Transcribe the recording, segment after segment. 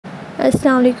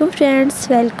Assalamualaikum friends,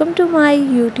 welcome to my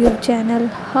YouTube channel.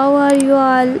 How are you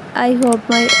all? I hope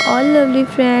my all lovely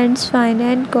friends fine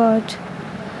and good.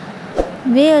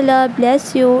 May Allah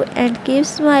bless you and keep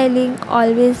smiling,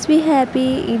 always be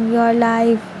happy in your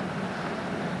life.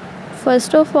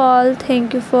 First of all,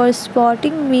 thank you for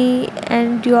supporting me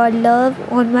and your love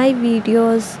on my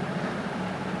videos.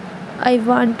 I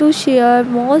want to share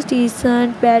most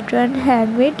decent pattern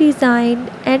handmade design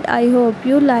and I hope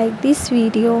you like this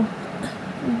video.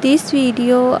 This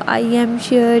video I am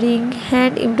sharing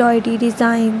hand embroidery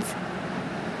designs.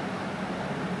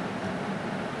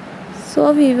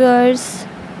 So viewers,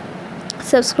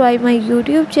 subscribe my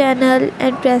YouTube channel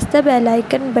and press the bell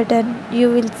icon button.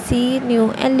 You will see new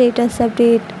and latest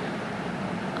update.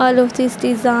 All of these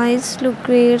designs look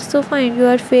great, so find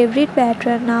your favorite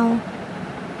pattern now.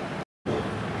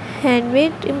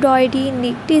 Handmade embroidery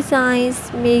neat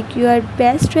designs make your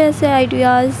best dress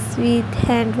ideas with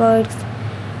handworks.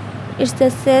 It's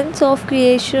the sense of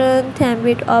creation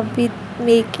themed up with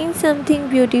making something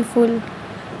beautiful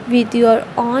with your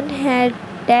own hand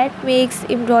that makes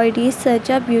embroidery such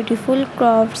a beautiful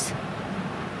craft.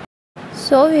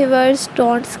 So viewers,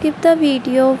 don't skip the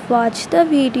video, watch the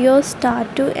video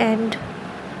start to end.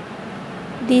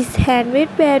 This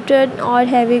handmade pattern are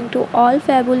having to all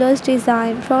fabulous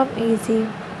design from easy.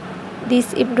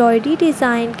 This embroidery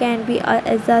design can be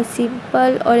as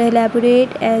simple or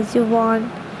elaborate as you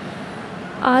want.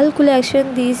 All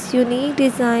collection these unique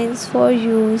designs for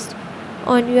use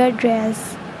on your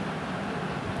dress.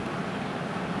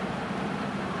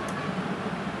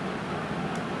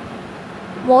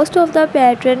 Most of the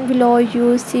pattern below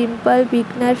use simple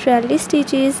beginner friendly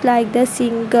stitches like the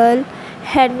single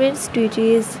handmade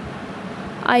stitches.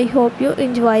 I hope you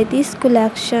enjoy this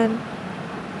collection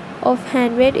of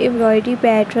handmade embroidery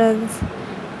patterns.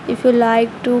 If you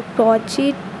like to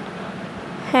crochet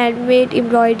handmade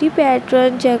embroidery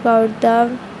pattern, check out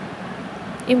the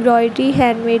embroidery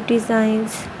handmade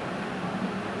designs.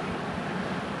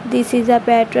 This is a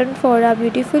pattern for a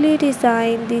beautifully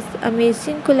designed this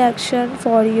amazing collection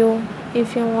for you.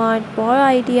 If you want more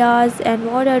ideas and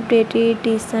more updated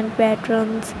decent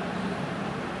patterns.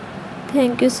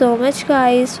 Thank you so much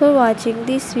guys for watching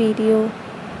this video.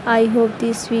 I hope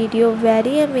this video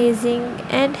very amazing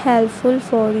and helpful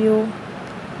for you.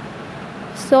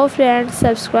 So friends,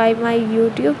 subscribe my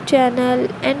YouTube channel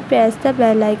and press the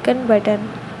bell icon button.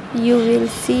 You will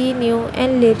see new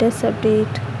and latest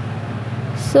update.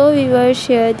 So viewers,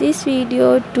 share this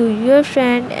video to your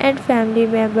friend and family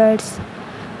members.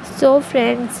 So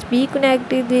friends, be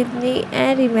connected with me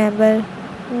and remember,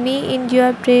 me in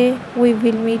your prayer. We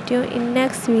will meet you in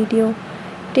next video.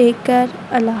 Take care.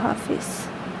 Allah Hafiz.